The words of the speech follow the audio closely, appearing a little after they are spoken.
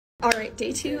All right,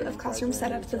 day 2 of classroom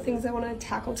setup. The things I want to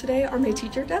tackle today are my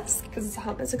teacher desk, because it's a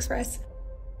Hot Mess Express.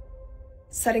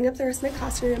 Setting up the rest of my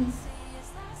classroom.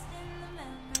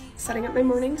 Setting up my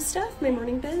morning stuff, my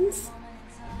morning bins.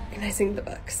 Organizing the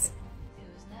books.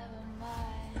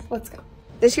 Let's go.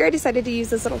 This year I decided to use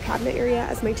this little cabinet area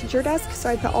as my teacher desk, so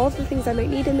I put all of the things I might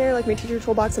need in there, like my teacher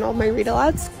toolbox and all of my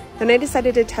read-alouds. Then I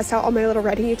decided to test out all my little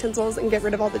writing utensils and get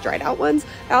rid of all the dried out ones.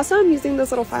 I also am using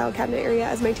this little file cabinet area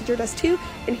as my teacher desk too,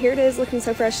 and here it is, looking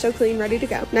so fresh, so clean, ready to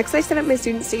go. Next I set up my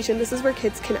student station. This is where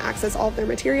kids can access all of their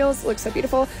materials. It looks so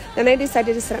beautiful. Then I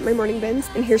decided to set up my morning bins,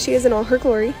 and here she is in all her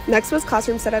glory. Next was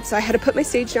classroom setup, so I had to put my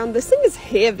stage down. This thing is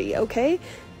heavy, okay?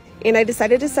 And I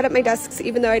decided to set up my desks,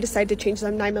 even though I decided to change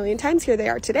them 9 million times. Here they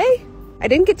are today. I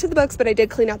didn't get to the books, but I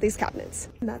did clean out these cabinets.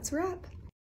 And that's a wrap.